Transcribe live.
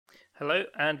Hello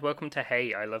and welcome to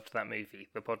Hey, I Loved That Movie,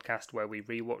 the podcast where we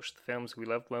rewatch the films we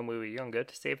loved when we were younger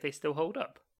to see if they still hold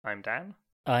up. I'm Dan.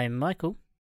 I'm Michael.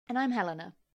 And I'm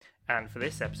Helena. And for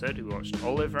this episode we watched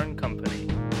Oliver and Company.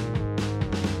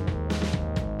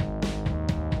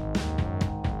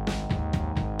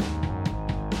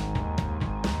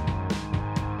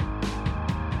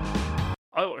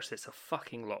 I watched this a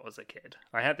fucking lot as a kid.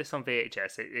 I had this on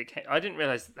VHS. I didn't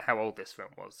realise how old this film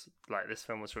was. Like, this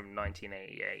film was from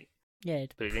 1988. Yeah.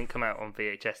 But it didn't come out on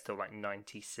VHS till like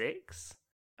 96.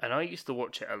 And I used to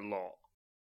watch it a lot.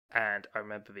 And I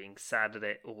remember being sad at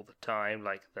it all the time.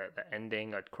 Like, the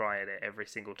ending, I'd cry at it every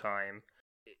single time.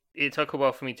 It took a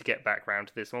while for me to get back round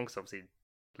to this one, because obviously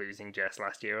losing Jess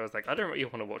last year, I was like, I don't really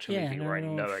want to watch a movie where I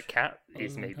know a cat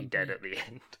is maybe dead at the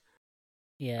end.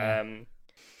 Yeah.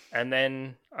 And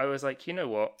then I was like, you know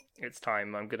what? It's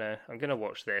time. I'm gonna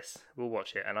watch this. We'll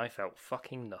watch it. And I felt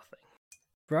fucking nothing.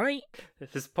 Right?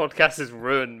 This podcast has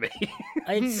ruined me.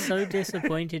 I'm so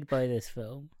disappointed by this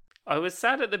film. I was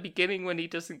sad at the beginning when he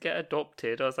doesn't get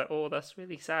adopted. I was like, oh, that's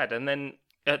really sad. And then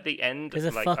at the end, because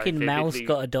a fucking mouse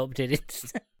got adopted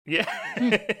instead. Yeah.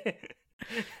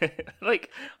 Like,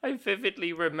 I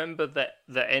vividly remember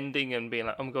the ending and being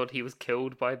like, oh my god, he was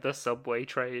killed by the subway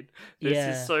train. This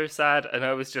is so sad. And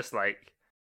I was just like,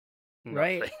 nothing.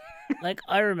 Right? Like,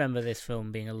 I remember this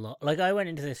film being a lot. Like, I went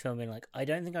into this film being like, I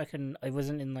don't think I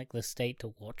wasn't in, like, the state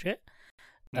to watch it.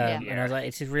 And I was like,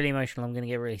 it's just really emotional, I'm going to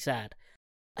get really sad.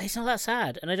 It's not that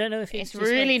sad, and I don't know if it's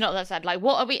really not that sad. Like,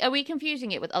 what are we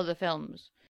confusing it with other films?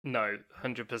 No,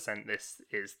 100% this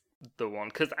is the one.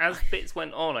 Because as bits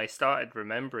went on, I started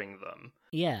remembering them.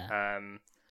 Yeah.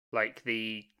 Like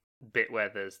the bit where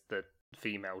there's the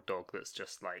female dog that's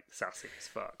just, like, sassy as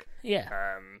fuck. Yeah.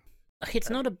 It's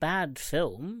not a bad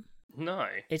film. No.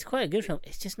 It's quite a good film.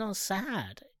 It's just not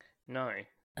sad. No.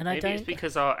 And maybe it's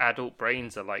because our adult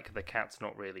brains are like, the cat's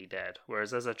not really dead.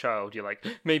 Whereas as a child, you're like,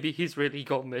 maybe he's really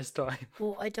gone this time.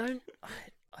 Well, I don't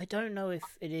know if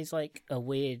it is like a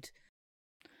weird.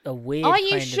 Are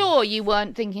you sure you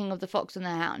weren't thinking of The Fox and the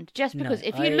Hound? Just because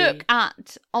if you look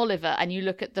at Oliver and you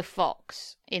look at the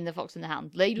fox in The Fox and the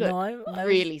Hound, they look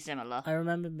really similar. I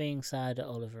remember being sad at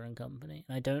Oliver and Company.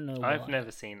 I don't know why. I've never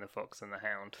seen The Fox and the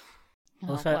Hound.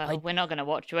 Also, we're not going to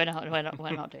watch. We're not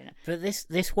doing it. But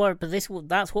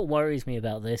that's what worries me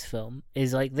about this film.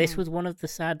 Is like this was one of the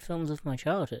sad films of my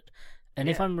childhood, and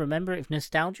if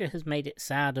nostalgia has made it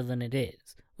sadder than it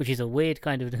is, which is a weird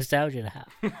kind of nostalgia to have.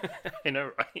 I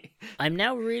know, right? I'm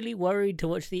now really worried to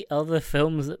watch the other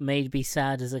films that made me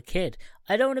sad as a kid.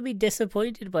 I don't want to be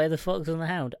disappointed by The Fox and the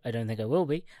Hound. I don't think I will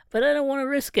be, but I don't want to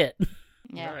risk it.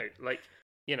 Yeah. No, like,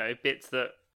 bits that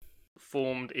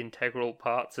formed integral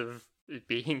parts of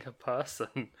being a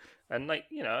person. And, like,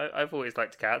 I've always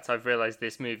liked cats. I've realised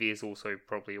this movie is also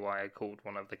probably why I called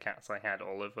one of the cats I had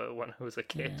Oliver when I was a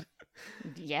kid.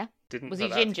 Yeah. Didn't was put he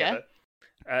that ginger?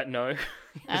 Together. No,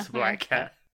 he was a black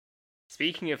cat.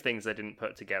 Speaking of things I didn't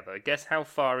put together, guess how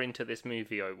far into this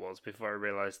movie I was before I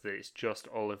realised that it's just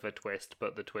Oliver Twist,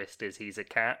 but the twist is he's a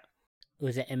cat?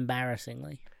 Was it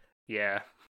embarrassingly? Yeah.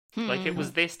 Like, it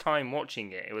was this time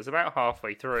watching it. It was about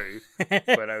halfway through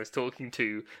when I was talking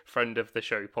to friend of the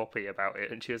show, Poppy, about it,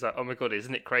 and she was like, oh my god,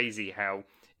 isn't it crazy how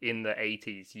in the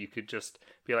 80s you could just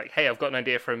be like, hey, I've got an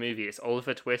idea for a movie. It's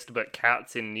Oliver Twist, but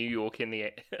cats in New York and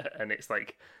it's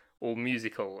like all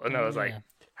musical. And I was like,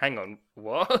 hang on,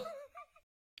 what?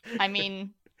 I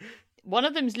mean, one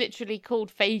of them's literally called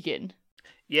Fagin.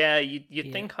 Yeah,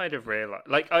 you'd think I'd have realised.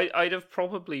 Like, I'd have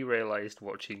probably realised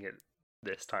watching it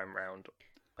this time round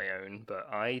my own, but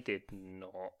I did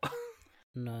not.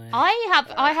 No. I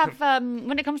have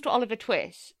when it comes to Oliver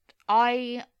Twist,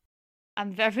 I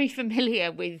am very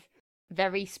familiar with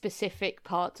very specific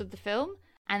parts of the film,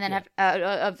 and then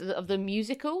of the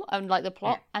musical and like the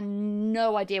plot, and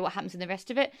no idea what happens in the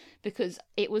rest of it, because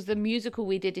it was the musical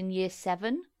we did in year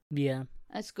 7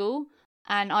 at school,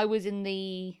 and I was in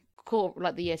the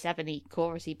the year 7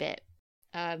 chorusy bit.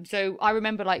 So I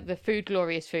remember like the food,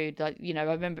 glorious food, like, I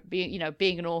remember being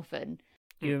an orphan.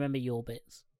 You remember your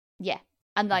bits? Yeah.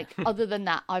 And like, other than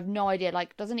that, I've no idea.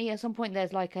 Like, doesn't he at some point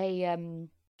there's like a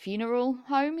funeral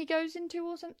home he goes into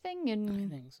or something? And I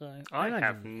think so. I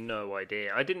have no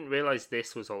idea. I didn't realise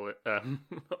this was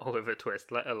Oliver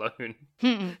Twist, let alone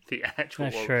the actual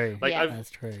That's true. Like, that's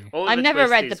true. I've never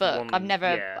read the book. I've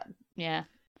never... Yeah.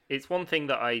 It's one thing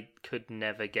that I could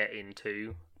never get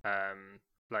into.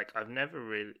 Like, I've never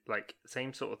really... Like,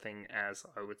 same sort of thing as,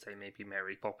 I would say, maybe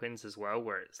Mary Poppins as well,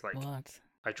 where it's like... What?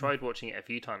 I tried watching it a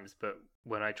few times, but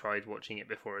when I tried watching it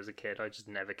before as a kid, I just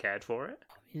never cared for it.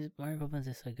 Mary Poppins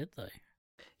is so good, though.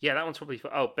 Yeah, that one's probably...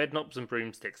 Oh, Bed Knobs and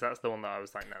Broomsticks. That's the one that I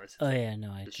was like, no, this is... Oh yeah,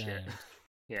 no, I shit. don't.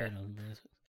 Yeah.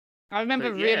 I remember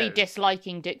But, really yeah.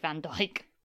 disliking Dick Van Dyke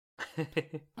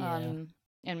Yeah.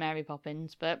 in Mary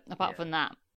Poppins, but apart from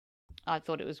that, I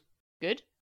thought it was good.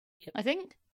 Yep. I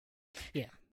think.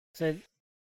 So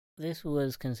this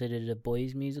was considered a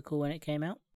boys' musical when it came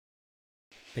out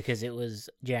because it was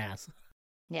jazz.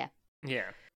 Yeah.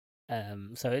 Yeah,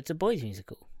 So it's a boys'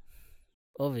 musical,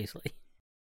 obviously,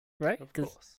 right? of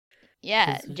course.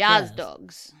 Yeah, 'Cause of Jazz jazz.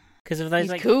 Dogs. Because of those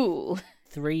He's like cool.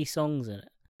 3 songs in it.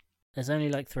 There's only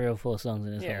like 3 or 4 songs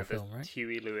in this Yeah, whole there's film, right?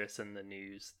 Huey Lewis and the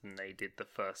News, and they did the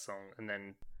first song, and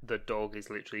then the dog is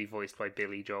literally voiced by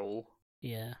Billy Joel.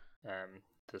 Yeah.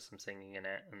 There's some singing in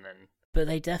it, and then But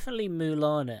they definitely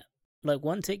Mulan it. Like,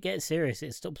 once it gets serious,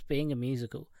 it stops being a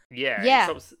musical. yeah.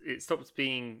 It stops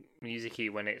being music-y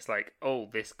when it's like, oh,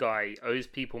 this guy owes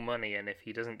people money, and if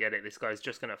he doesn't get it, this guy's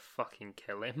just gonna fucking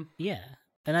kill him. Yeah.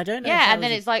 And I don't know if Yeah, that and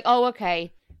then was it's like, oh,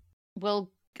 okay,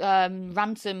 we'll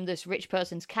ransom this rich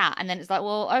person's cat, and then it's like,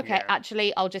 well, okay, Yeah.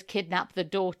 actually, I'll just kidnap the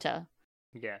daughter.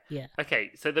 Yeah. Yeah.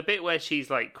 Okay, so the bit where she's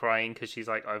like crying because she's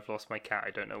like, I've lost my cat,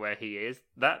 I don't know where he is.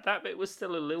 That bit was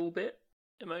still a little bit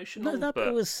emotional. No, that but,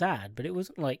 bit was sad, but it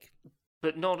wasn't like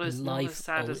but not as life-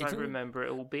 sad oh, as I it's all- remember it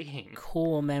all being.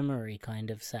 core memory kind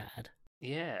of sad.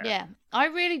 Yeah. Yeah, I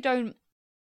really don't.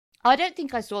 I don't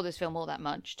think I saw this film all that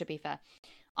much, to be fair.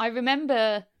 I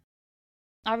remembered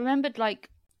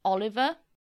like Oliver.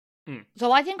 Hmm.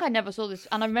 So I think I never saw this,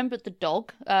 and I remembered the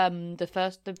dog,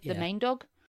 the Yeah. main dog,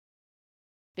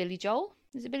 Billy Joel.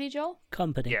 Is it Billy Joel?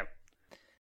 Company. Yeah.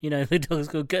 You know, the dog's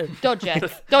called Go. Dodger.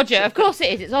 Dodger, of course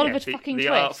it is. It's Oliver the, fucking the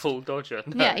Twist. artful Dodger.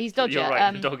 No, Yeah, he's Dodger, You're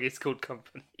right, the um, dog is called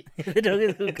Company. The dog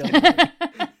is called Company.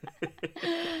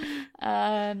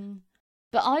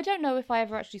 But I don't know if I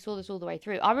ever actually saw this all the way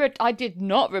through. I did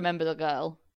not remember the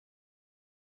girl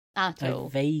at I all.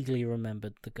 vaguely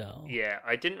remembered the girl. Yeah,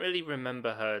 I didn't really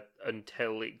remember her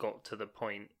until it got to the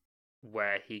point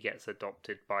where he gets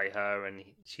adopted by her and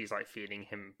she's like feeding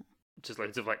him just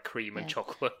loads of like cream and Yeah.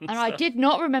 chocolate. And I stuff. did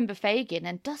not remember Fagin.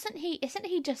 And isn't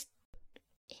he just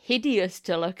hideous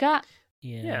to look at?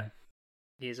 Yeah.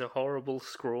 He's a horrible,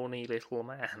 scrawny little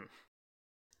man.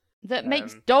 That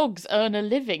makes Um, dogs earn a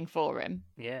living for him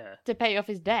Yeah. to pay off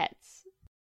his debts.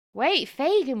 Wait,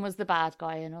 Fagin was the bad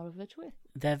guy in Oliver Twist.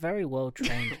 They're very well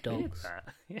trained Did dogs.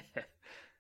 that. Yeah.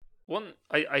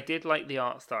 I did like the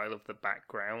art style of the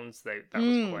backgrounds. That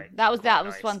was quite. that was quite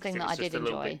nice, nice, one thing 'cause it that was I just did a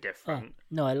little enjoy. bit Oh, different.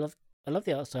 no, I love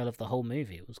the art style of the whole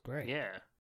movie. It was great. Yeah.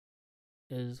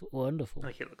 It was wonderful.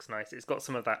 Like it looks nice. It's got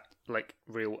some of that like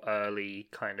real early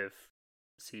kind of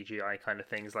CGI kind of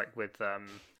things, like with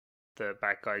the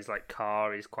bad guy's like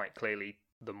car is quite clearly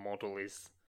the model is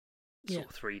sort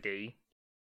of 3D.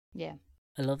 Yeah.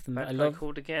 I love the That I guy love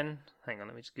called again. Hang on,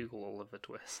 let me just Google Oliver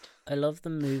Twist. I love the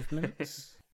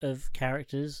movements of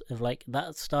characters of like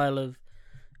that style of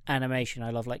animation. I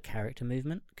love like character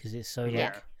movement because it's so like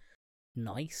Yeah.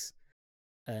 nice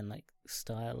and like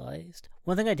stylized.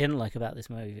 One thing I didn't like about this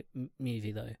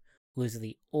movie though was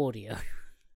the audio.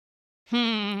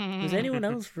 Was anyone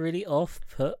else really off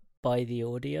put by the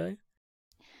audio?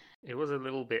 It was a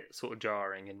little bit sort of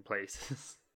jarring in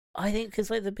places. I think because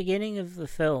like the beginning of the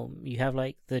film, you have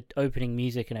like the opening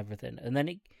music and everything, and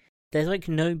then there's like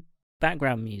no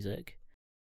background music,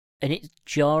 and it's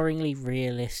jarringly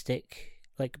realistic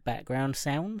like background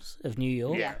sounds of New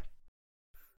York. Yeah.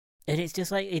 And it's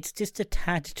just like it's just a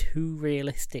tad too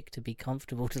realistic to be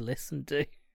comfortable to listen to.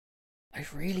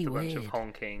 It's really a weird. bunch of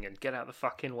honking and get out the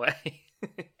fucking way.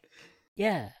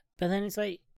 Yeah, but then it's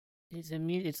like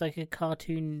it's like a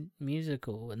cartoon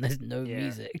musical, and there's no Yeah.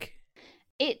 music.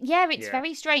 It's Yeah.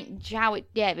 very strange how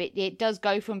it does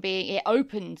go from being, it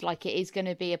opened like it is going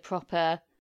to be a proper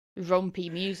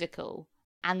rompy musical,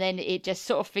 and then it just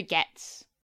sort of forgets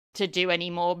to do any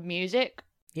more music.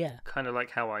 Yeah, Kind of like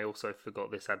how I also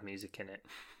forgot this had music in it.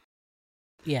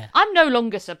 yeah. I'm no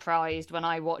longer surprised when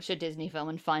I watch a Disney film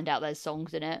and find out there's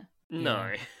songs in it.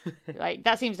 No. Like,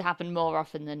 that seems to happen more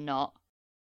often than not.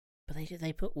 But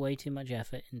they put way too much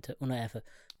effort into, well, not effort,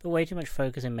 but way too much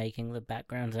focus in making the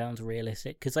background sounds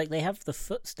realistic. Because like they have the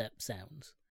footstep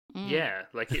sounds. Yeah,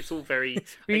 like it's all very.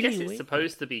 It's I guess really it's weird.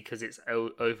 supposed to be because it's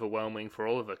overwhelming for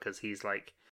Oliver because he's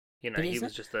like, But he is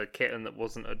was that- just a kitten that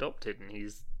wasn't adopted, and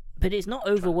he's But it's not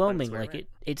to find overwhelming. his way Like around.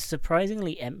 it's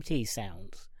surprisingly empty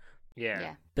sounds.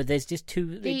 yeah. But there's just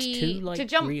too. It's too like to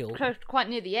jump real. quite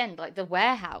near the end, like the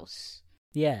warehouse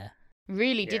Yeah.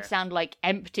 really Yeah. did sound like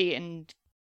empty and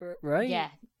Right.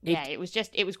 yeah, it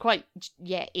was quite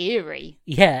eerie.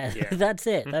 Yeah. Yeah. That's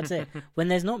it. That's it. When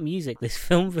there's not music, this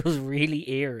film feels really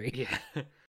eerie. Yeah.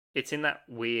 It's in that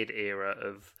weird era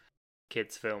of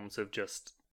kids' films of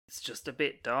it's just a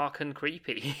bit dark and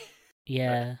creepy.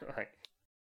 Yeah. Like,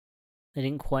 they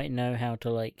didn't quite know how to,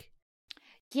 like...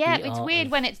 Yeah, it's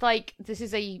weird when it's like, this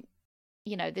is a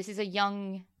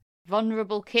young,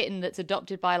 vulnerable kitten that's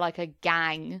adopted by, like, a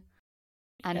gang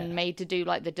and made to do,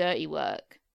 like, the dirty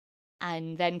work.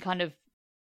 And then kind of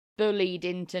bullied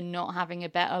into not having a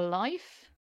better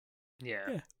life.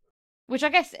 Yeah. Which I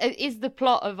guess is the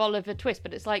plot of Oliver Twist,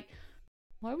 but it's like,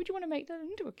 why would you want to make that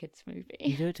into a kid's movie?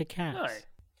 You do it to cats. No.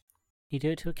 You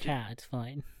do it to a cat, it's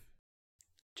fine.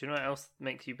 Do you know what else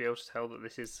makes you be able to tell that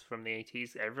this is from the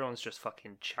 80s? Everyone's just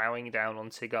fucking chowing down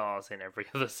on cigars in every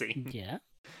other scene. Yeah.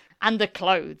 And the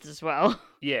clothes as well.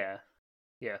 Yeah.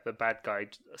 Yeah, the bad guy,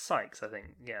 Sykes, I think.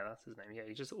 Yeah, that's his name. Yeah,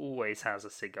 he just always has a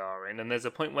cigar in. And there's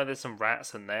a point where there's some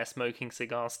rats and they're smoking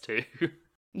cigars too.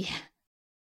 Yeah.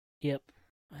 Yep.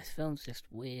 This film's just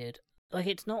weird. Like,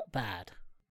 it's not bad.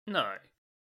 No.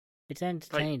 It's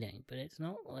entertaining, but it's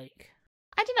not like...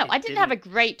 I don't know. I didn't have a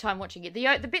great time watching it.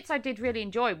 The bits I did really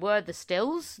enjoy were the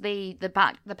stills, the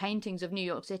paintings of New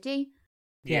York City.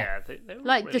 Yeah, they were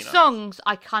like really the nice. songs.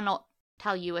 I cannot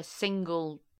tell you a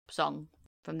single song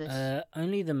from this.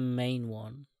 Only the main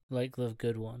one, like the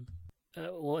good one.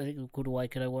 What is it called? Why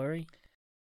Could I Worry?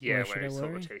 Yeah, Why where Should he's I sort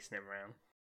Worry? of chasing him around.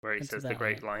 Where he That's says the about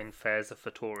great it. line, "Fairs are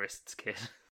for tourists, kid."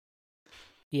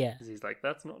 Yeah. 'Cause he's like,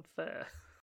 that's not fair.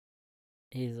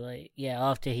 He's like, yeah,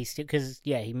 after he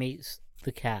meets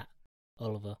the cat,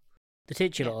 Oliver. The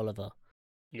titular Oliver.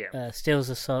 Yeah. Steals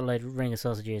a solid ring of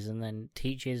sausages and then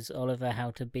teaches Oliver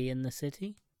how to be in the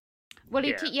city. Well,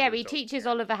 he Yeah, he teaches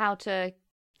Oliver how to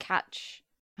catch.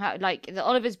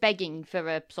 Oliver's begging for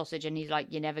a sausage, and he's like,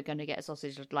 "You're never going to get a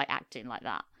sausage," like acting like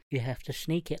that. You have to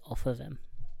sneak it off of him.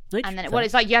 And then,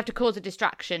 it's like you have to cause a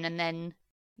distraction and then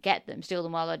steal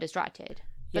them while they're distracted.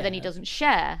 But then he doesn't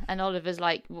share, and Oliver's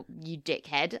like, well, "You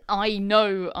dickhead! I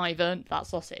know I've earned that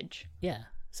sausage." Yeah.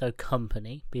 So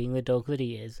Company, being the dog that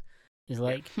he is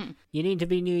like, "You need to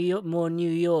be more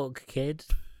New York, kid,"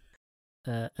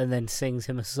 and then sings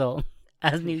him a song,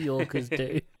 as New Yorkers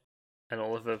do. And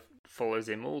Oliver follows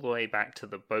him all the way back to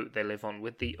the boat they live on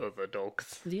with the other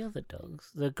dogs. The other dogs,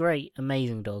 the great,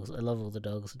 amazing dogs. I love all the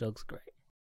dogs. The dogs are great.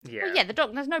 Yeah. Well, yeah, the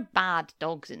dog. There's no bad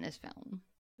dogs in this film.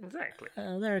 Exactly.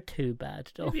 There are two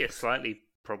bad dogs. Maybe a slightly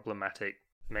problematic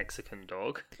Mexican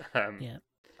dog. Yeah.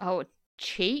 Oh,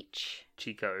 Cheech.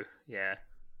 Chico, yeah.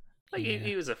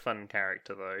 He was a fun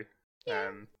character, though. Yeah.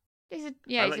 He's a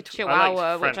I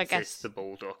Chihuahua, liked which I Francis, guess the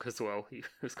bulldog, as well. He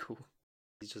was cool.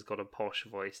 He's just got a posh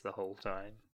voice the whole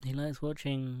time. He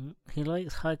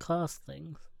likes high class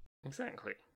things.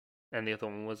 Exactly. And the other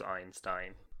one was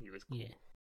Einstein. He was cool. Yeah.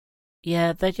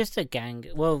 Yeah, they're just a gang.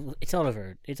 Well, it's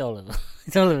Oliver. It's Oliver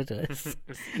Twist.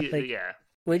 Yeah.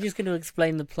 We're just going to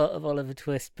explain the plot of Oliver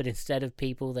Twist, but instead of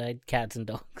people, they're cats and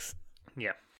dogs.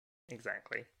 Yeah,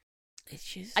 exactly. It's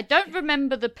just... I don't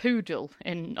remember the poodle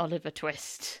in Oliver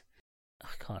Twist. I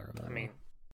can't remember. I mean,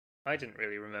 I didn't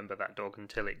really remember that dog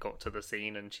until it got to the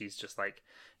scene, and she's just like,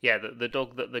 yeah, the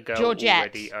dog that the girl Georgette.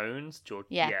 already owns.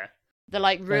 Yeah. The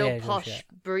real yeah, posh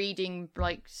Georgette. breeding,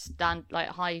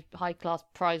 high class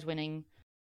prize winning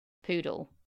poodle.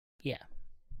 Yeah.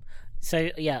 So,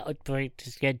 yeah,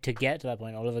 to get to that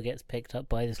point, Oliver gets picked up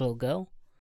by this little girl.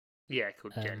 Yeah,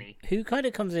 called Jenny. Who kind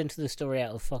of comes into the story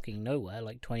out of fucking nowhere,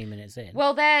 like 20 minutes in.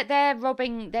 Well, they're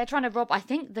trying to rob, I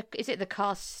think, is it the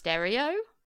car stereo?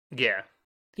 Yeah.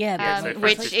 Yeah, so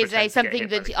which Francis is pretends to something get hit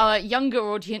by that the car. younger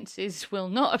audiences will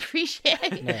not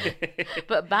appreciate. No.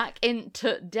 But back in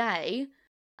today,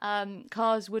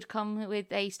 cars would come with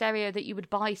a stereo that you would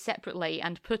buy separately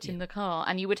and put in the car,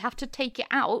 and you would have to take it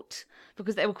out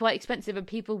because they were quite expensive and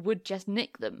people would just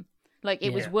nick them. Like,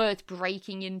 it was worth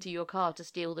breaking into your car to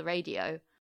steal the radio.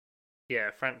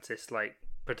 Yeah, Francis,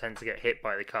 pretends to get hit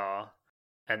by the car,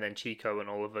 and then Chico and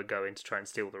Oliver go in to try and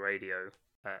steal the radio.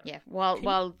 Yeah,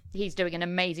 while he's doing an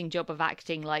amazing job of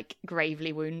acting,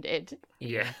 gravely wounded.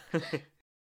 Yeah. It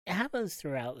happens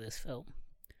throughout this film.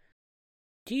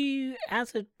 Do you,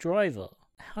 as a driver,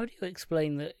 how do you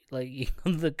explain that, you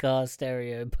got the car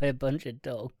stereo by a bunch of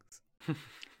dogs?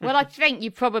 Well, I think you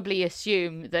probably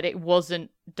assume that it wasn't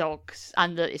dogs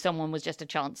and that someone was just a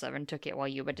chancer and took it while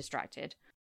you were distracted.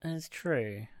 That's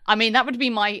true. I mean, that would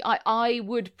be I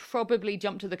would probably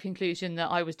jump to the conclusion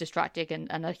that I was distracted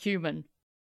and a human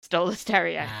stole the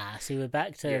stereo. See, we're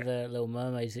back to the Little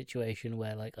Mermaid situation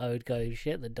where, I would go,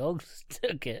 shit, the dogs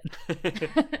took it.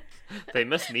 They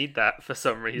must need that for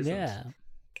some reason. Yeah.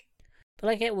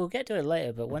 But, we'll get to it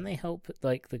later, but when they help,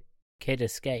 the kid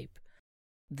escape,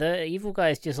 the evil guy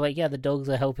is just the dogs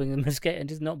are helping them escape and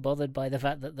just not bothered by the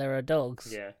fact that there are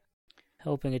dogs Yeah.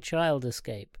 helping a child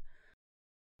escape.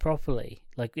 properly,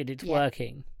 like it's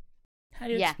working. How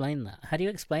do you explain that? How do you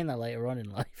explain that later on in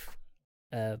life?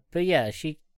 But yeah,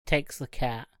 she takes the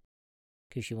cat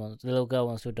because the little girl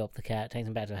wants to adopt the cat. Takes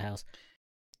him back to her house.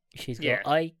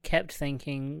 I kept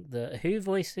thinking that who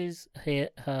voices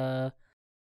her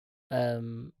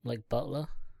like butler,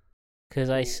 because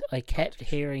I kept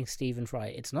hearing Stephen Fry.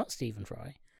 It's not Stephen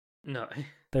Fry. No.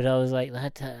 But I was like,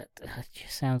 that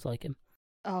just sounds like him.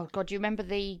 Oh God, do you remember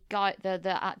the guy,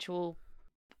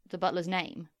 the butler's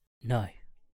name? No.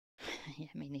 Yeah,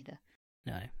 me neither.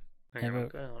 No. Go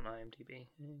on IMDb.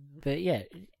 But yeah,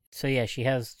 so yeah, she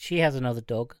has another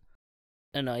dog,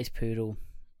 a nice poodle,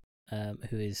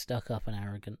 who is stuck up and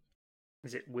arrogant.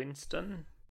 Is it Winston?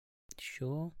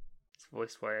 Sure. It's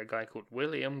voiced by a guy called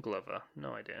William Glover.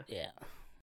 No idea. Yeah.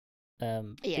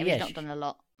 He's not done a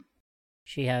lot.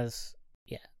 She has,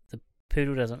 the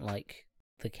poodle doesn't like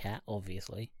the cat,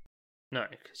 obviously. No,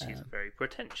 because she's a very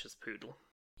pretentious poodle.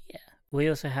 Yeah. We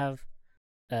also have,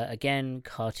 again,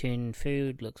 cartoon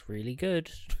food looks really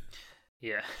good.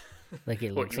 Yeah. Like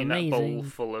it looks you mean amazing. That bowl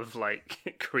full of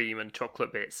like cream and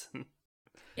chocolate bits.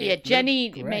 Yeah,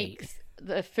 Jenny makes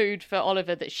the food for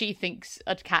Oliver that she thinks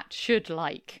a cat should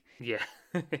like. Yeah.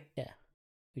 Yeah.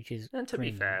 Which is, and to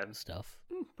be fair, stuff.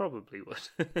 Probably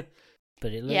would.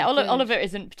 But it looks Oliver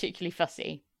isn't particularly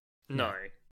fussy. No.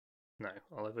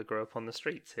 Oliver grew up on the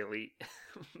streets. He'll eat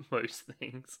most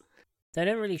things. They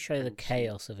don't really show the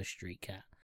chaos of a street cat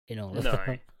in Oliver.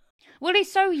 No. Well,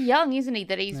 he's so young, isn't he?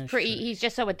 That That's he's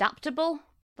just so adaptable.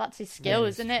 That's his skill,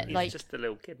 isn't it? He's just a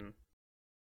little kitten.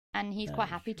 And he's quite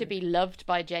happy to be loved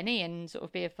by Jenny and sort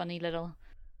of be a funny little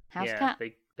house cat.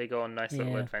 They go on nice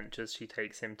little adventures. She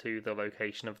takes him to the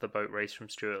location of the boat race from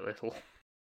Stuart Little.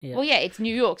 Yeah. Well, yeah, it's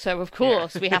New York, so of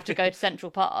course we have to go to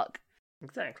Central Park.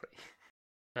 Exactly.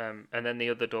 And then the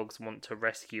other dogs want to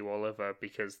rescue Oliver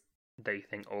because they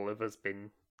think Oliver's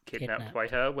been kidnapped by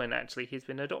her when actually he's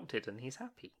been adopted and he's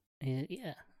happy.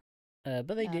 Yeah.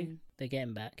 But they do. They get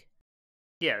him back.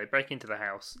 Yeah, they break into the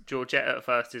house. Georgette at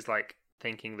first is like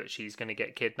thinking that she's going to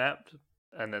get kidnapped.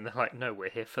 And then they're like, no,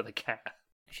 we're here for the cat.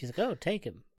 She's like, oh, take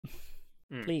him.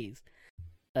 Please.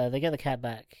 They get the cat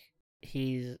back.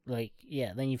 He's like,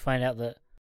 then you find out that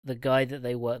the guy that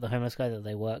they work, the homeless guy that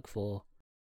they work for,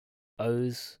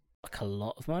 owes like a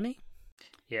lot of money.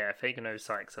 Yeah, Fagin owes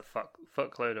Sykes a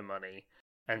fuckload of money.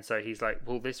 And so he's like,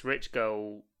 well, this rich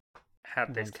girl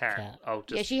had this cat. I'll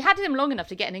just... Yeah, she had him long enough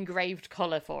to get an engraved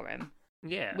collar for him.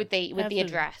 Yeah. With the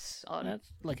address on.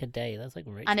 That's like a day. That's like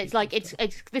rich. And it's like, it's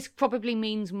this probably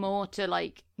means more to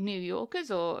like New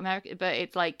Yorkers or America, but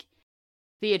it's like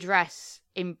the address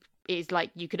is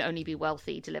like you could only be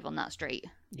wealthy to live on that street.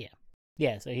 Yeah.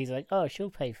 Yeah, so he's like, oh,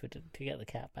 she'll pay to get the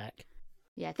cat back.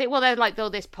 Yeah, they're like,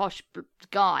 this posh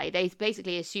guy. They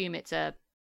basically assume it's a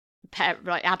pair,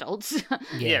 like adults.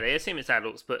 Yeah, they assume it's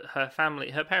adults, but her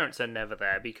parents are never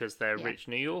there because they're rich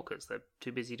New Yorkers. They're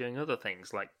too busy doing other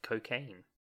things like cocaine.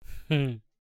 It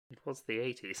was the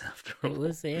 80s after all. It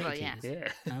was the 80s. Well, yeah.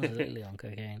 I was literally on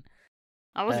cocaine.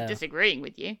 I wasn't disagreeing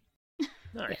with you.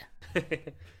 No.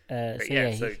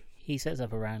 Yeah. So he sets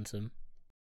up a ransom.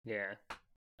 Yeah.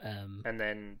 And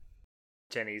then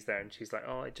Jenny's there and she's like,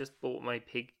 oh, I just bought my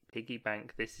piggy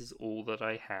bank. This is all that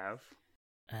I have.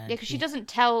 Yeah, because she doesn't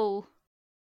tell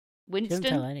Winston. She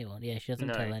doesn't tell anyone. Yeah, she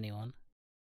doesn't tell anyone.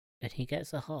 And he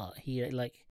gets a heart.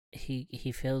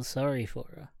 He feels sorry for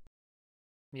her.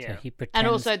 Yeah. So he pretends... And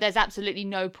also, there's absolutely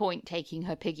no point taking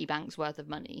her piggy bank's worth of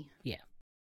money. Yeah.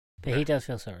 But he does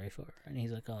feel sorry for her. And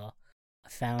he's like, oh, I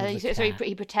found the cat. So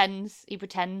he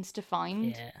pretends to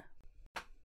find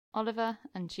Oliver.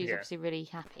 And she's obviously really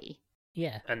happy.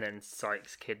 Yeah. And then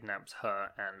Sykes kidnaps her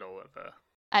and Oliver.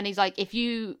 And he's like,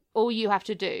 all you have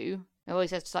to do, all he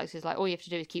says to Sykes is like, all you have to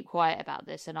do is keep quiet about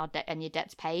this and your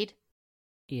debt's paid.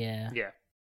 Yeah. Yeah.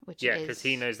 Because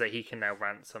he knows that he can now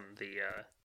ransom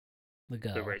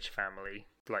the rich family.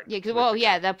 Like,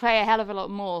 they'll pay a hell of a lot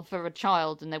more for a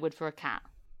child than they would for a cat.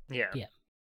 Yeah. Yeah.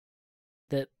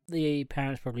 That the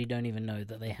parents probably don't even know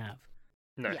that they have.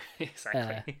 No,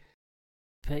 exactly.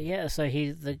 But yeah, so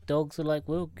the dogs are like,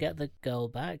 we'll get the girl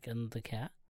back and the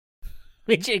cat.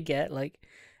 Which you get, like,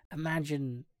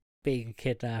 imagine being a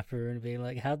kidnapper and being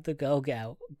like, how'd the girl get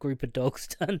out? A group of dogs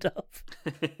turned up.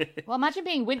 Well, imagine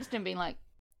being Winston being like,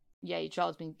 yeah, your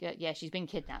child's been, she's been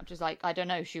kidnapped. Just like, I don't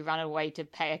know, she ran away to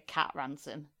pay a cat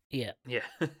ransom. Yeah. Yeah.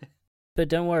 But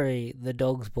don't worry, the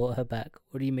dogs brought her back.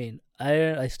 What do you mean?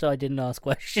 I didn't ask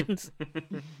questions.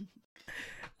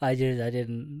 I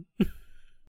didn't.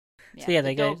 Yeah, so yeah,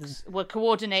 the dogs were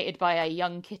coordinated by a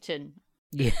young kitten.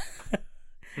 Yeah.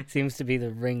 Seems to be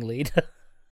the ringleader.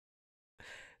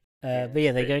 But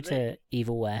yeah, they go to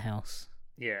Evil Warehouse.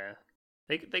 Yeah.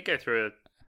 They go through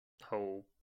a whole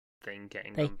thing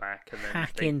getting them back, and then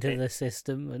hack into the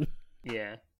system and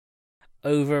yeah,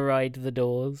 override the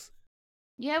doors.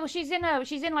 Yeah, well, she's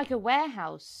in like a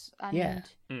warehouse, and Yeah.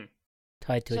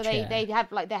 Tied to a chair. So they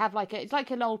have like it's like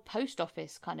an old post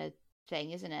office kind of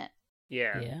thing, isn't it?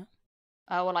 Yeah.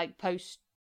 Or like post,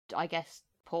 I guess,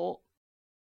 port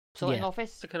sorting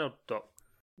office. Like an old dock.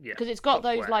 Yeah. Because it's got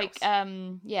those warehouse.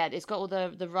 it's got all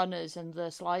the runners and the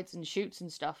slides and chutes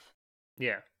and stuff.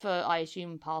 Yeah. For, I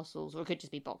assume, parcels, or it could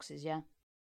just be boxes, yeah.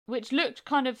 Which looked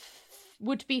kind of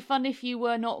would be fun if you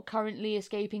were not currently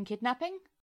escaping kidnapping.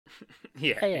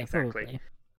 Yeah, exactly.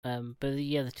 Probably. But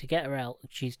yeah, to get her out,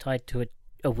 she's tied to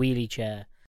a wheelie chair.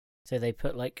 So they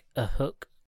put like a hook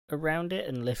around it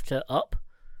and lift her up.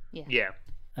 Yeah.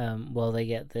 While they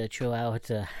get the Chihuahua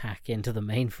to hack into the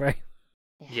mainframe.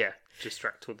 Yeah,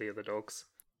 distract all the other dogs.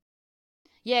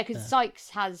 Yeah, because Sykes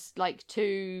has like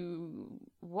two.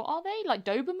 What are they? Like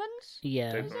Dobermans?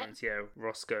 Yeah. Dobermans, yeah.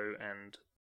 Roscoe and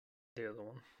the other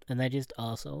one. And they're just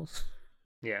arseholes.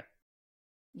 Yeah.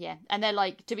 Yeah, and they're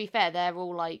like, to be fair, they're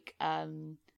all like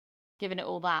giving it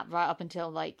all that right up until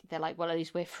like they're like, well, at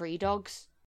least we're free dogs,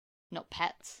 not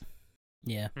pets.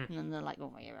 Yeah. And then they're like,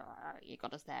 oh, you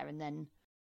got us there. And then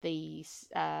the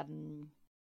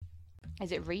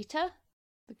is it Rita,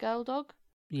 the girl dog?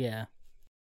 Yeah.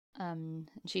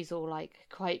 She's all like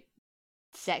quite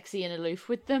sexy and aloof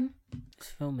with them. This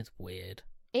film is weird.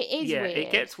 It is weird.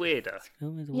 It gets weirder. This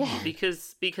film is weird. Yeah.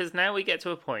 Because now we get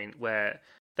to a point where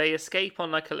they escape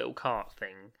on like a little cart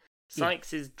thing.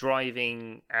 Sykes is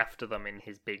driving after them in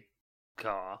his big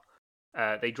car.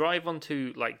 They drive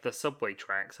onto like the subway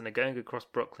tracks and they're going across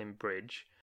Brooklyn Bridge.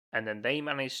 And then they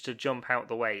manage to jump out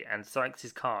the way, and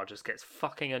Sykes' car just gets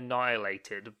fucking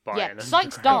annihilated by an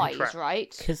Sykes underground dies, track.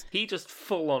 right? Cause, He just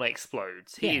full on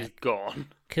explodes. He is gone.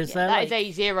 Cause that is a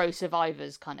zero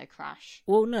survivors kind of crash.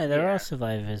 Well, no, there are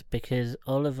survivors because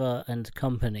Oliver and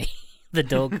company, the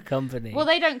dog company. Well,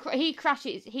 they don't. He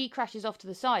crashes off to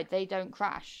the side. They don't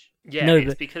crash. Yeah, No, it's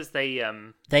but because they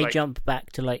jump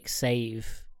back to like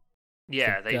save.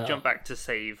 Yeah, the they girl. jump back to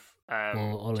save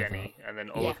Oliver. Jenny, and then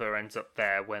Oliver ends up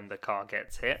there when the car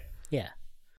gets hit. Yeah.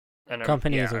 And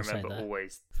Company I is also remember there.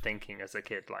 always thinking as a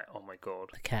kid, like, oh my god,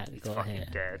 The cat he's got fucking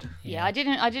hit. dead. Yeah, I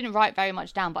didn't write very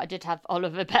much down, but I did have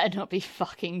Oliver better not be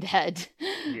fucking dead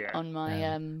on my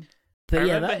But I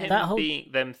yeah, remember that him whole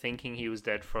them thinking he was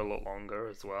dead for a lot longer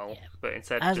as well. Yeah. But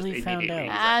instead, As just we found immediately.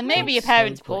 out. and maybe your It's so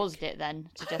parents quick. paused it then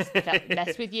to just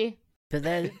mess with you. But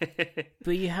then,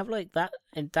 but you have like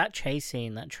that chase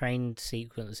scene, that train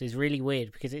sequence is really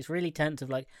weird because it's really tense. Of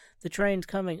like the train's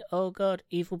coming. Oh god,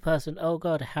 evil person. Oh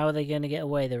god, how are they going to get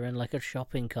away? They're in like a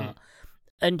shopping cart.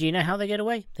 And do you know how they get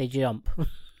away? They jump.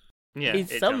 Yeah, They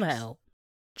it somehow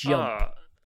jump.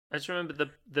 I just remember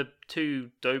the two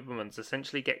Dobermans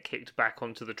essentially get kicked back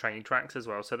onto the train tracks as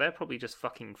well, so they're probably just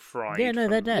fucking fried. Yeah, no,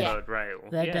 from they're the dead. third rail.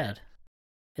 They're dead.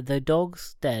 The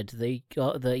dog's dead. The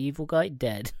evil guy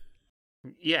dead.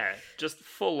 Yeah, just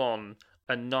full on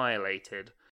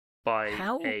annihilated by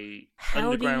How a do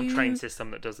underground train you-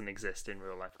 system that doesn't exist in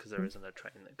real life because there isn't a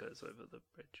train that goes over the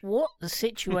bridge. What the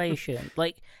situation?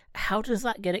 Like, how does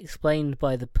that get explained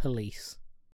by the police?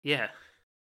 Yeah,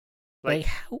 Like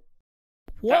how?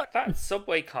 What? That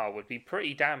subway car would be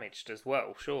pretty damaged as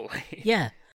well, surely.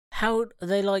 Yeah. How are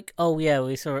they like? Oh yeah,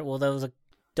 we saw it. Well, there was a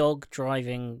dog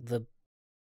driving the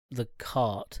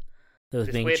cart that was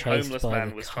This being weird chased homeless by man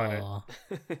the was car.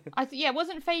 trying to.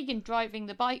 Wasn't Fagin riding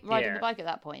the bike at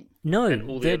that point? No, And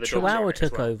all the the other dogs were Chihuahua on it as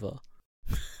took well. over.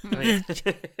 Oh, yeah.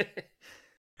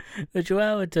 The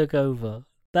Chihuahua took over.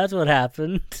 That's what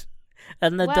happened.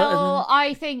 And the Well,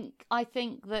 I think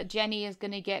that Jenny is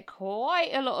going to get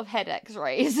quite a lot of head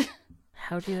X-rays.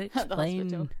 how do you at the explain?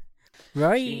 hospital.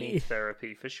 Right? She needs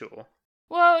therapy for sure.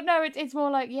 Well, no, it's more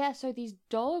like, so these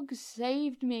dogs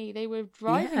saved me. They were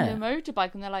driving Yeah. the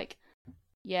motorbike, and they're like,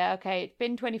 yeah, okay, it's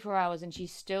been 24 hours, and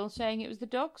she's still saying it was the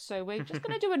dogs, so we're just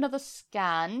going to do another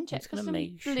scan, check It's for gonna some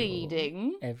make sure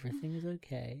bleeding. everything is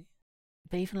okay.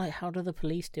 But even like, how do the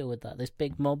police deal with that? This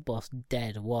big mob boss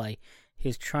dead. Why?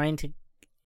 He's trying to.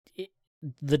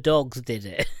 The dogs did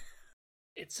it.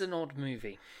 It's an odd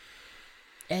movie.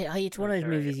 It's one of those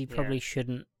Very, movies you yeah. probably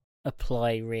shouldn't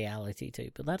apply reality to,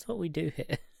 but that's what we do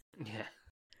here. Yeah,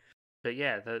 but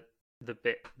yeah,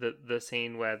 the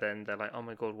scene where then they're like, oh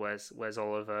my god, where's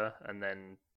Oliver? And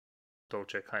then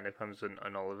Dolce kind of comes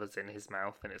and Oliver's in his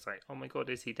mouth, and it's like, oh my god,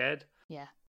 is he dead? Yeah.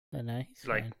 I know. He's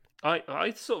Like, fine.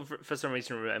 I sort of for some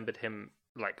reason remembered him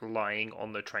like lying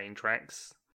on the train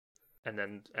tracks, and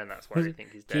that's why I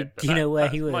think he's Do- dead. do you know where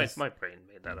he that's- was? My brain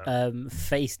made that up.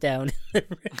 Face down in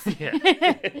the river.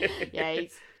 Yeah. Yeah,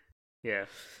 Yeah.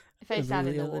 very sad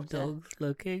in the other water. dog's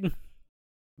looking.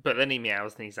 But then he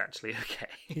meows and he's actually okay.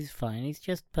 He's fine. He's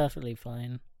just perfectly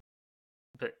fine.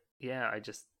 But yeah, I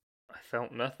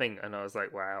felt nothing, and I was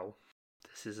like, wow,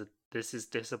 this is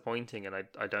disappointing, and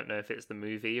I don't know if it's the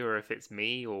movie or if it's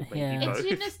me or maybe Yeah. both. It's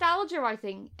your nostalgia, I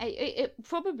think. It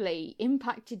probably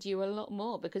impacted you a lot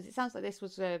more because it sounds like this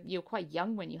was you were quite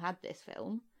young when you had this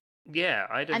film, Yeah,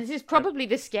 and this is probably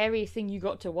the scariest thing you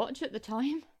got to watch at the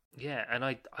time. Yeah, and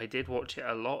I did watch it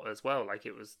a lot as well. Like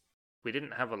we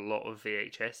didn't have a lot of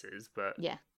VHSs, but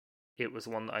Yeah. it was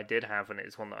one that I did have, and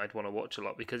it's one that I'd want to watch a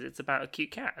lot because it's about a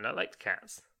cute cat, and I liked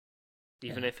cats,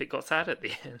 even Yeah. if it got sad at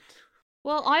the end.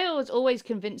 Well, I was always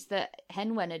convinced that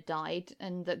Henwen had died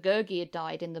and that Gurgi had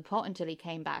died in the pot until he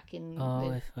came back in. Oh,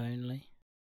 with- if only.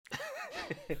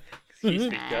 Excuse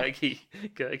me,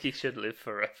 Gurgi should live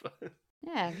forever.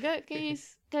 Yeah,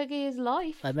 Gurgi is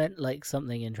life. I meant like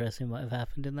something interesting might have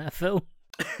happened in that film.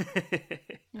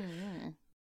 Yeah.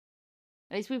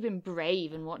 At least we've been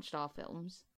brave and watched our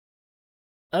films.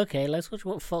 Okay, let's watch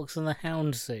What Fox and the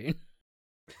Hound soon.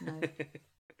 No.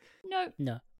 No.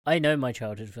 No, I know my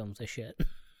childhood films are shit.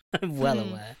 I'm well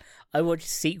aware. I watch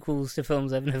sequels to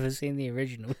films I've never seen the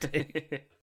original to.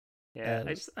 Yeah,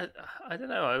 I don't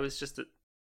know. I was just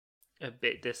a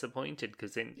bit disappointed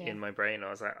because in my brain I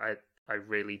was like, I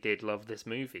really did love this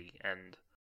movie, and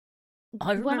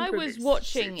When I was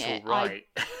watching it's it, all right.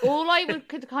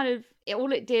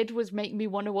 all it did was make me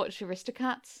want to watch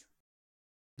Aristocats.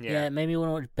 Yeah, it made me want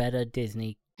to watch better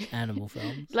Disney animal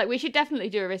films. Like, we should definitely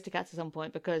do Aristocats at some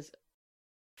point because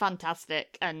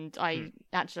fantastic, and I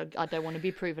don't want to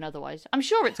be proven otherwise. I'm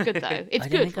sure it's good though. It's I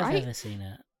good, don't think right? I've ever seen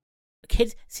it.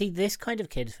 Kids, see this kind of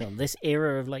kids film, this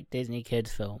era of like Disney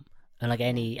kids film, and like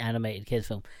any animated kids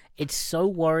film. It's so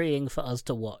worrying for us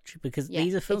to watch because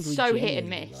these are films it's we so hit and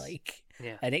genuinely miss. like,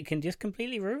 Yeah. and it can just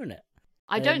completely ruin it.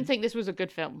 I don't think this was a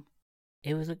good film.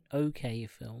 It was an okay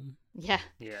film. Yeah.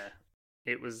 Yeah,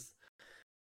 it was.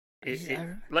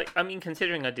 Yeah.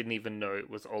 Considering I didn't even know it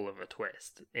was Oliver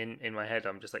Twist, in my head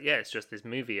I'm just like, yeah, it's just this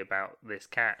movie about this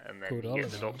cat, and then Called he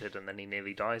gets Oliver. adopted, and then he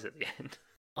nearly dies at the end.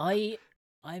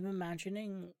 I'm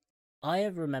imagining. I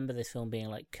remember this film being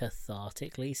like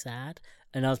cathartically sad,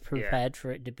 and I was prepared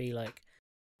for it to be like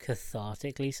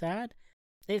cathartically sad.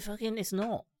 It's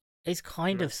not. It's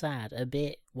kind of sad a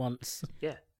bit once.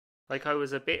 Yeah. Like, I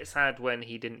was a bit sad when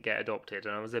he didn't get adopted,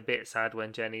 and I was a bit sad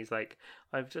when Jenny's like,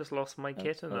 I've just lost my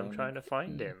kitten, I'm trying to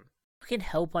find him. Fucking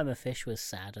Help I'm a Fish was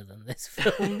sadder than this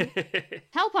film.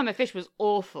 Help I'm a Fish was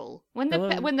awful. For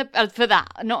that,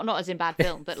 not as in bad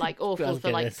film, but like awful for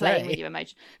like playing with your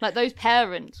emotion. Like those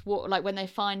parents, like when they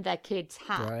find their kid's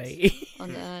hat Right.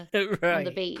 on the Right. on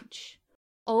the beach.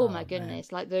 Oh my man.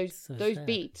 goodness! Like those So those sad.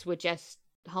 beats were just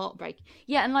heartbreaking.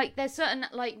 Yeah, and like there's certain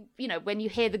like when you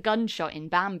hear the gunshot in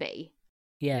Bambi,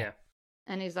 Yeah.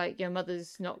 and he's like, your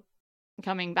mother's not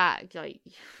coming back. Like,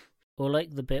 Or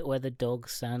like the bit where the dog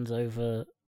stands over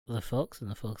the fox and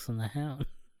the fox and the hound.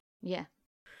 yeah,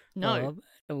 no. Oh,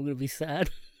 I'm gonna be sad.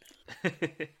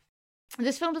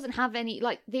 This film doesn't have any,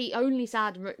 like, the only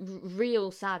sad,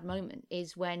 real sad moment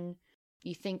is when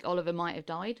you think Oliver might have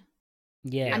died.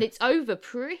 Yeah. And it's over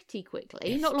pretty quickly.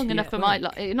 It's Not long too enough for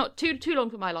quick. not too long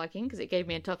for my liking, because it gave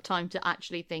me a tough time to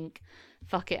actually think,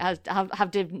 fuck it,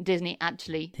 have Disney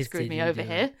actually Did screwed me Disney over do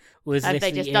here? it? Was Have this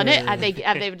they the just done it? era Have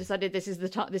of- they decided this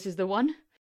is the one?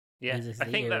 Yeah, Is this I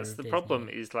the think era that's of the Disney? problem,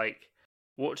 is like,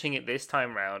 watching it this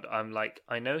time round, I'm like,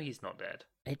 I know he's not dead.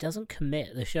 It doesn't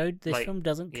commit. This film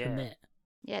doesn't yeah. commit.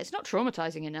 Yeah, it's not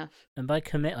traumatizing enough. And by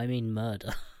commit, I mean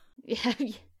murder. Yeah,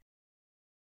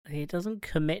 It doesn't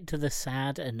commit to the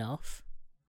sad enough.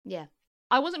 yeah.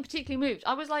 I wasn't particularly moved.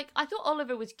 I was like, I thought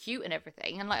Oliver was cute and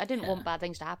everything, and like I didn't Yeah. want bad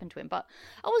things to happen to him, but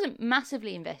I wasn't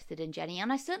massively invested in Jenny,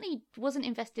 and I certainly wasn't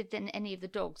invested in any of the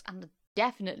dogs, and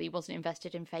definitely wasn't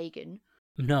invested in Fagin.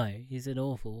 No, he's an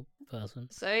awful person.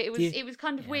 So it was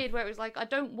kind of yeah. weird, where it was like, I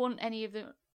don't want any of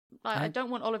them. Like, I don't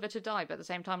want Oliver to die, but at the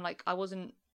same time, like, I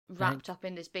wasn't wrapped up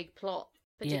in this big plot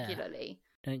Yeah. particularly.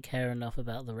 Don't care enough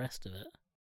about the rest of it.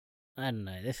 I don't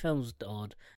know. This film's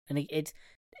odd, and it's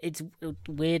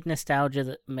weird nostalgia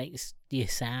that makes you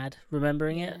sad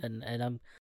remembering it, and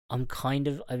I'm kind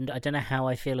of I don't know how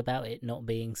I feel about it not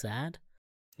being sad.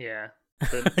 Yeah.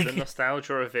 The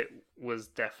nostalgia of it was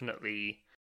definitely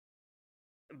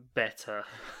better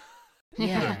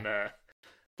Yeah. than,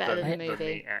 Better than the than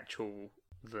movie.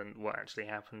 than what actually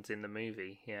happens in the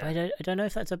movie. Yeah. But I don't know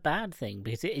if that's a bad thing,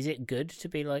 because is it good to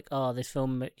be like, oh, this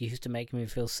film used to make me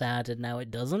feel sad and now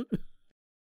it doesn't?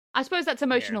 I suppose that's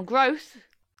emotional growth.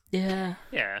 Yeah.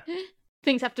 Yeah.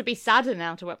 Things have to be sadder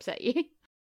now to upset you.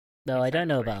 No, I don't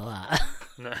know Exactly. about that.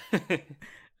 No.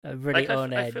 I'm really Like,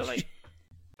 on I edge. feel like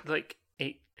like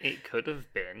it could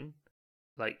have been,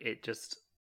 like it just.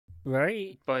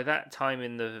 Right. By that time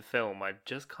in the film, I'd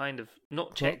just kind of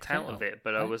not checked out of it,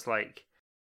 but I was like,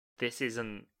 this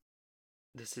isn't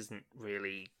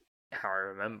really how I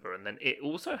remember. And then it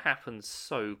also happens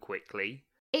so quickly.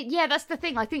 Yeah, that's the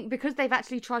thing. I think because they've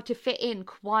actually tried to fit in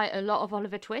quite a lot of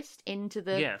Oliver Twist into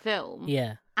the film.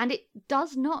 Yeah. And it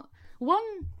doesn't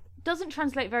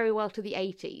translate very well to the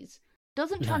 80s.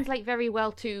 Doesn't translate very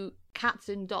well to cats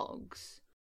and dogs.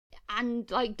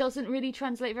 And like doesn't really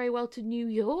translate very well to New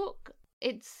York.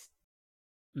 It's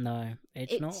not.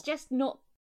 It's just not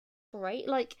great.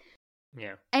 Like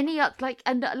any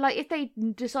if they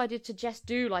decided to just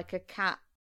do like a cat,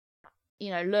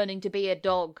 learning to be a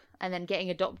dog and then getting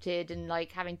adopted and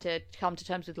like having to come to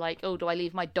terms with like, oh, do I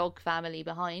leave my dog family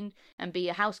behind and be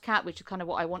a house cat, which is kind of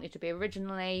what I wanted to be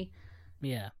originally.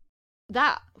 Yeah.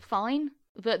 That fine,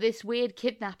 but this weird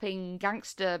kidnapping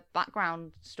gangster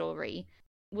background story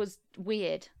was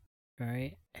weird.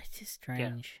 Right. It's just strange.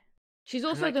 Yeah. She's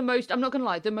also I'm not going to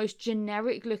lie, the most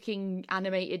generic looking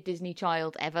animated Disney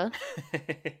child ever.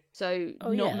 So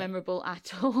not memorable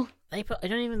at all. I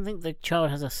don't even think the child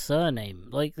has a surname.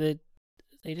 Like they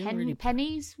didn't really.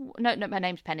 Pennies? No, her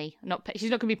name's Penny. She's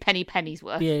not going to be Penny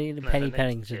Pennyworth. Yeah, Penny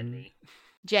Pennington.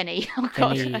 Jenny. Oh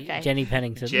god. Okay. Jenny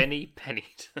Pennington. Jenny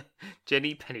Pennington.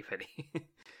 Jenny Penny.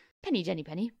 Penny Jenny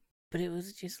Penny. But it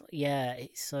was just,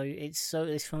 it's so.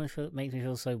 This film makes me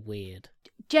feel so weird.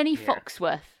 Jenny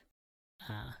Foxworth.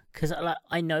 Because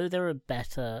I know there are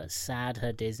better,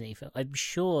 sadder Disney films. I'm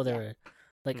sure there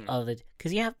are other.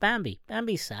 Because you have Bambi.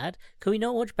 Bambi's sad. Can we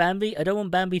not watch Bambi? I don't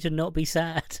want Bambi to not be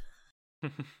sad.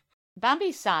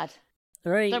 Bambi's sad.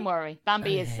 Right. Don't worry,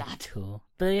 Bambi is sad. Cool.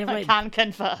 But I can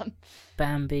confirm.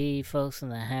 Bambi, Fox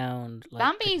and the Hound.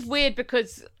 Bambi's weird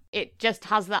because it just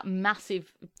has that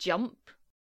massive jump.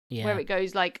 Yeah. Where it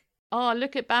goes like, oh,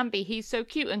 look at Bambi, he's so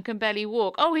cute and can barely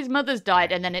walk. Oh, his mother's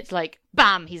died. And then it's like,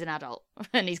 bam, he's an adult.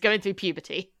 And he's going through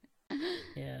puberty.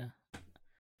 Yeah.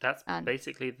 That's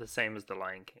basically the same as The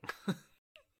Lion King.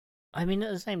 I mean,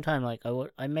 at the same time, like,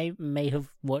 I may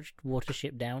have watched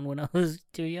Watership Down when I was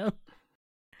too young.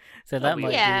 So that might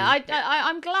be... Yeah,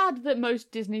 I'm glad that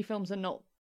most Disney films are not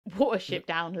Watership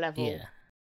Down level. Yeah.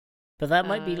 But that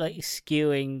might be, like,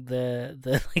 skewing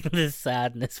the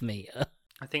sadness meter.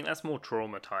 I think that's more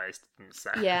traumatized than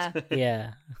sad. Yeah.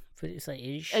 Yeah. But it's like,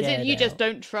 as in, you just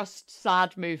don't trust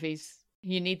sad movies.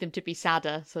 You need them to be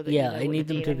sadder so that you know what need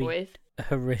them to be with.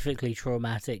 Horrifically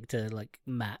traumatic to, like,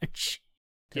 match.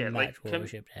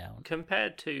 Watership Down.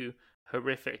 Compared to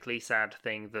horrifically sad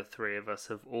thing the three of us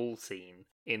have all seen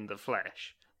in the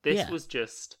flesh, this was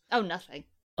just... Oh, nothing.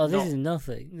 Oh, this is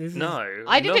nothing.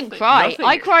 I didn't cry.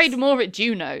 I cried more at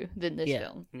Juno than this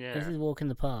film. Yeah. This is Walk in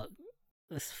the Park.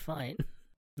 That's fine.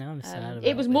 Now I'm sad about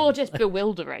it. Was more just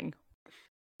bewildering.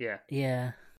 Yeah.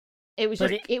 Yeah. It was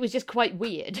just quite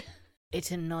weird.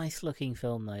 It's a nice looking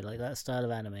film though, like that style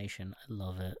of animation. I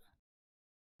love it.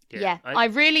 Yeah. I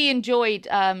really enjoyed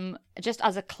just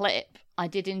as a clip, I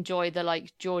did enjoy the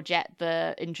like Georgette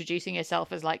introducing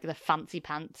herself as like the fancy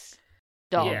pants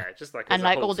dog. Yeah, just like and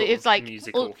like all the it's like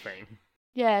musical thing.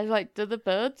 Yeah, like do the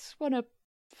birds want to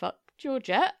fuck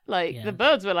Georgette? Like the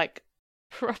birds were like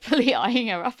properly eyeing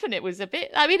her up, and it was a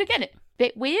bit. I mean, again, a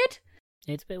bit weird.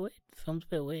 It's a bit weird. The film's a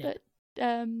bit weird.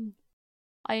 But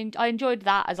I enjoyed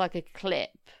that as like a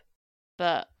clip,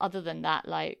 but other than that,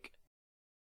 like,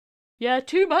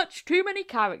 too many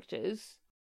characters,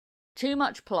 too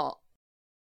much plot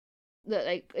that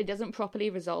like it doesn't properly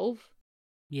resolve.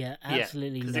 Yeah,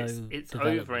 absolutely no. It's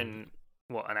over in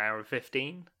an hour and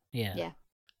 15. Yeah.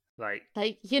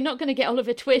 Like you're not going to get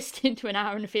Oliver Twist into an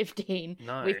hour and 15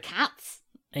 with cats.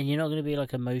 And you're not going to be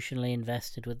like emotionally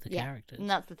invested with the characters. And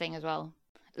that's the thing as well.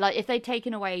 Like if they'd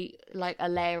taken away like a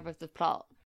layer of the plot.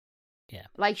 Yeah.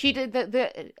 Like she did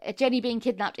the Jenny being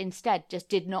kidnapped instead just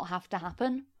did not have to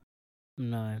happen.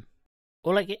 No.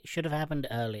 Or like it should have happened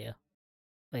earlier.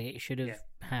 Like it should have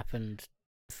happened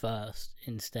first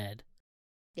instead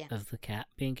of the cat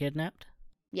being kidnapped.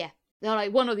 Yeah. They're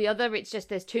like one or the other. It's just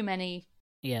there's too many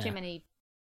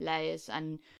layers,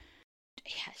 and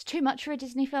it's too much for a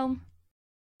Disney film,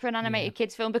 for an animated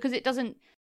kids film, because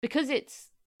it's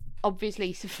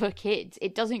obviously for kids.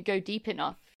 It doesn't go deep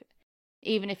enough,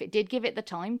 even if it did give it the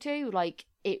time to. Like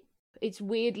it's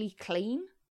weirdly clean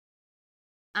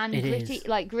and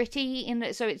gritty in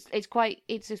that. So it's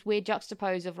this weird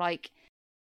juxtapose of like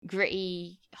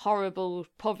gritty, horrible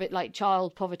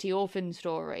child poverty orphan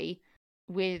story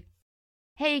with,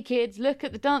 hey kids, look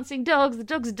at the dancing dogs. The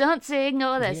dogs are dancing.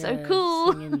 Oh, they're so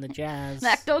cool. Singing the jazz.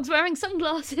 That dog's wearing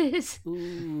sunglasses.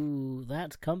 Ooh,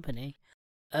 that's company.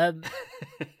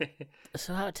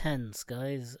 So out of 10s,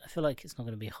 guys, I feel like it's not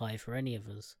going to be high for any of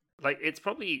us. Like,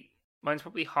 mine's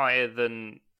probably higher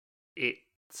than it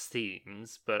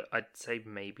seems, but I'd say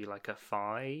maybe like a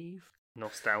 5.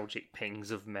 Nostalgic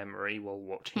pings of memory while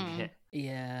watching it.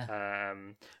 Yeah.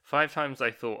 5 times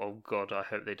I thought, oh god, I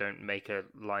hope they don't make a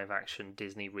live-action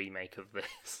Disney remake of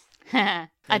this. I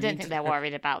don't think they're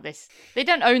worried about this. They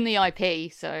don't own the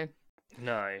IP, so...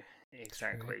 No,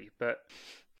 exactly. But,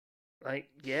 like,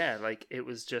 yeah, like, it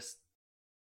was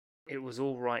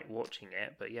all right watching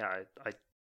it, but yeah,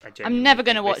 I'm never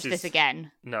going to watch this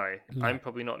again. No, I'm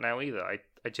probably not now either.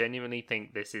 I genuinely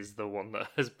think this is the one that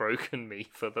has broken me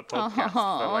for the podcast.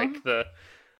 For like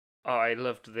I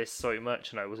loved this so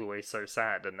much and I was always so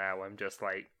sad, and now I'm just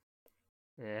like,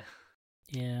 yeah,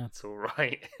 it's all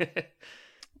right.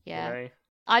 Yeah, You know?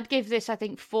 I'd give this, I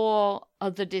think, 4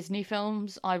 other Disney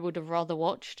films I would have rather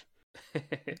watched.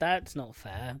 That's not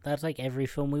fair. That's like every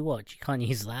film we watch. You can't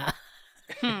use that.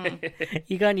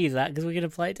 You can't use that because we're going to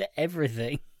apply it to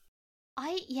everything.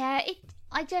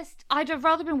 I'd have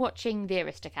rather been watching The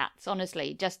Aristocats,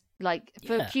 honestly. Just like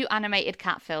for a cute animated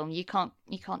cat film, you can't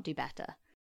do better.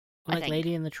 Like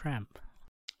Lady and the Tramp.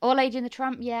 Or Lady and the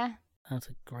Tramp, yeah. That's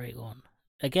a great one.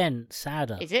 Again,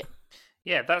 sadder. Is it?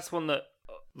 Yeah, that's one that,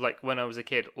 like, when I was a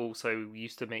kid, also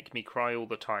used to make me cry all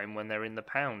the time when they're in the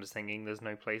pound singing "There's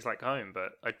No Place Like Home,"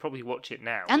 but I'd probably watch it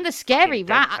now. And the scary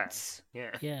rats.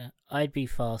 Yeah, I'd be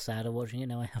far sadder watching it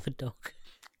now I have a dog.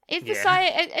 Is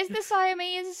the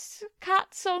Siamese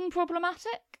cat song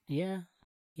problematic? Yeah.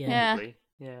 Yeah.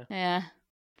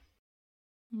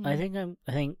 I think I'm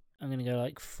going to go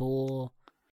like 4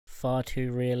 far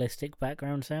too realistic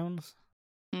background sounds.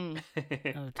 Mm.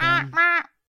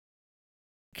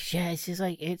 Yeah, it's just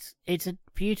like it's a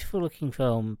beautiful looking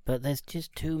film, but there's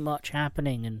just too much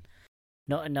happening and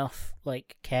not enough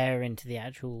like care into the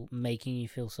actual making you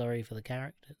feel sorry for the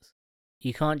characters.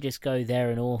 You can't just go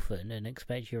 "they're an orphan" and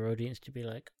expect your audience to be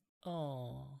like,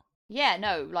 "Oh." Yeah,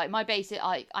 no, like my basic,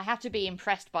 I have to be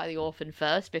impressed by the orphan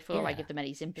first before I give them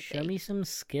any sympathy. Show me some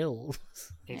skills.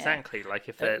 Exactly, like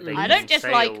if I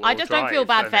just don't feel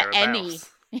bad for any.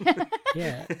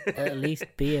 Yeah, at least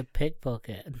be a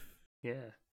pickpocket.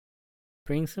 Yeah.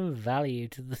 Bring some value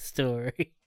to the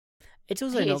story. It's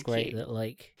also not great that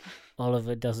like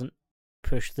Oliver doesn't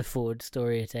push the forward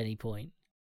story at any point.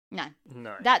 No.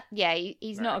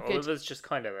 He's No, not a good... Oliver's just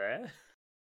kind of there.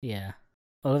 Yeah.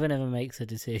 Oliver never makes a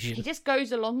decision. He just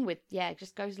goes along with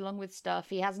stuff.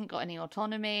 He hasn't got any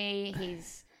autonomy.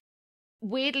 He's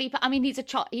weirdly, I mean, he's a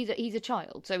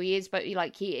child, so he is, but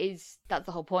that's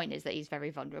the whole point, is that he's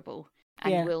very vulnerable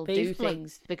and will do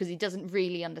things because he doesn't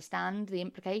really understand the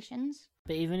implications.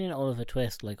 But even in Oliver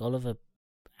Twist, like, Oliver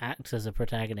acts as a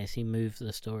protagonist. He moves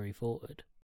the story forward.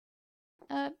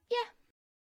 I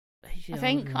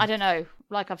think, I don't know,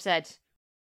 like I've said,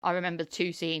 I remember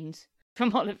 2 scenes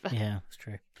from Oliver. Yeah, it's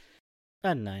true. I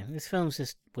don't know. This film's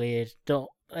just weird. Not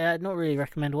really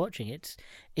recommend watching it.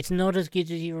 It's not as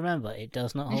good as you remember. It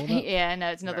does not hold up. Yeah,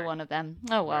 no, it's another one of them.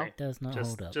 Oh well. It does not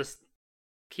hold up. Just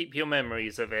keep your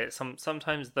memories of it.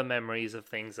 Sometimes the memories of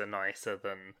things are nicer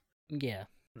than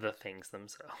the things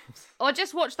themselves. Or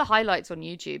just watch the highlights on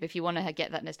YouTube if you want to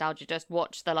get that nostalgia. Just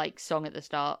watch the song at the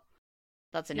start.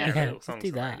 That's enough. Yeah, let's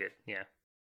do that. Yeah.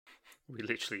 We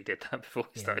literally did that before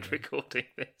we started recording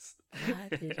this.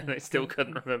 And I still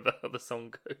couldn't remember how the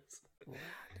song goes.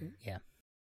 Yeah.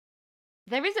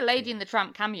 There is a Lady in the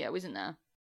Tramp cameo, isn't there?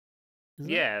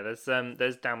 Yeah,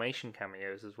 there's Dalmatian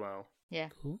cameos as well. Yeah.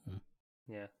 Cool.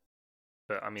 Yeah.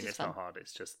 But I mean, it's not hard.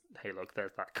 It's just, hey, look,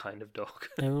 there's that kind of dog.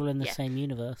 They're all in the same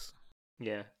universe.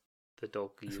 Yeah. The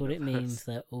dog That's universe. what it means,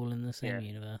 they're all in the same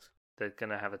universe. They're going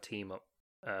to have a team-up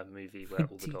movie where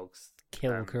all the dogs...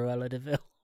 Kill Cruella de Vil.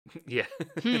 Yeah.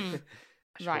 I should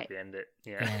right. probably end it.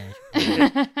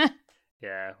 Yeah.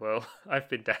 Yeah, well, I've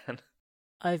been Dan.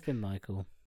 I've been Michael.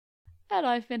 And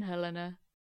I've been Helena.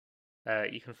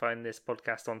 You can find this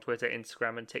podcast on Twitter,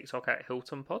 Instagram, and TikTok at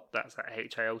Hilton Pod. That's at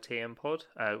HILTM Pod.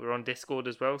 We're on Discord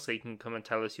as well, so you can come and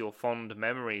tell us your fond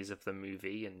memories of the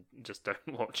movie and just don't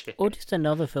watch it. Or just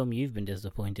another film you've been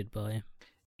disappointed by.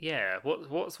 Yeah,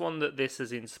 what's one that this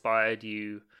has inspired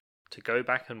you to go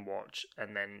back and watch,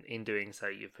 and then in doing so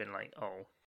you've been like, oh.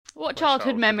 What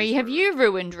childhood memory have you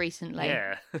ruined recently?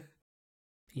 Yeah.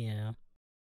 Yeah.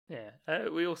 Yeah.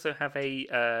 We also have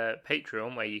a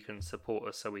Patreon where you can support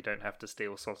us so we don't have to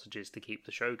steal sausages to keep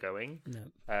the show going.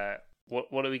 No.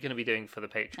 What are we going to be doing for the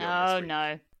Patreon Oh, this week?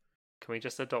 no. Can we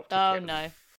just adopt a kid? Oh,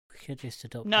 no. We could just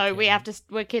adopt No,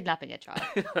 we're kidnapping a child.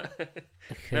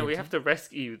 No, we have to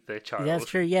rescue the child. That's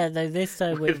true, yeah. Though this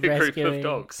time with we're a rescuing group of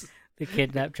dogs. the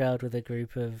kidnapped child with a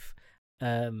group of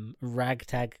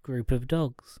ragtag group of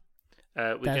dogs.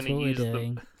 We're That's going what to we're use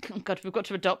doing. them. God, we've got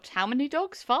to adopt how many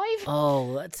dogs? 5?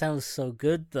 Oh, that sounds so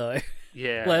good, though.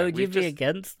 Yeah. Why would you be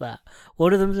against that?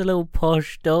 One of them's a little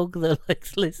posh dog that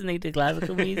likes listening to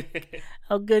classical music.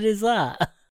 How good is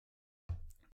that?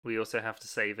 We also have to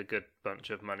save a good bunch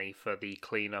of money for the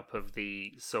cleanup of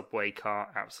the subway car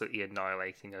absolutely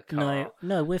annihilating a car.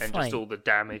 No, we're and fine. just all the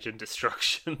damage and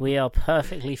destruction. We are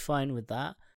perfectly fine with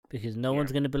that because no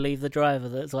one's going to believe the driver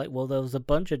that's like, well, there was a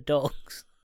bunch of dogs.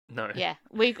 No. Yeah,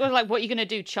 we were like, what are you going to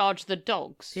do? Charge the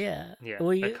dogs? Yeah. Yeah.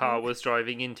 Well, A car was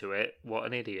driving into it. What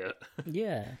an idiot.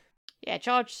 Yeah. Yeah,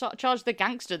 charge the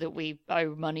gangster that we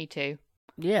owe money to.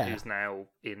 Yeah. Who's now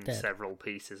in Dead. several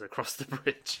pieces across the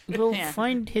bridge. We'll Yeah.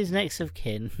 find his next of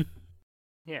kin.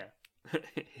 Yeah.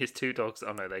 His 2 dogs.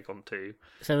 Oh no, they're gone too.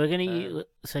 So we're gonna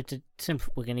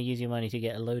we're gonna use your money to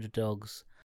get a load of dogs,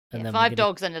 and Yeah, then 5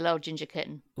 dogs and a little ginger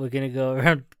kitten. We're gonna go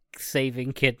around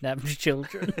saving kidnapped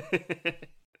children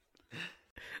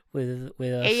with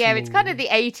our Yeah, it's small- kind of the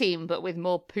A-Team, but with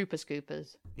more pooper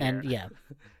scoopers. and yeah,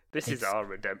 This is It's- our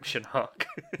redemption arc.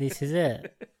 this is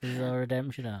it. This is our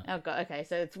redemption arc. Oh god, okay,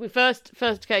 so we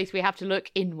first case we have to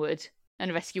look inward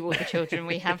and rescue all the children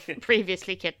we have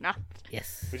previously kidnapped.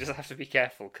 Yes, We just have to be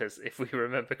careful because if we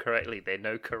remember correctly, they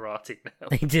know karate now.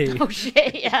 they do. Oh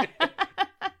shit, yeah.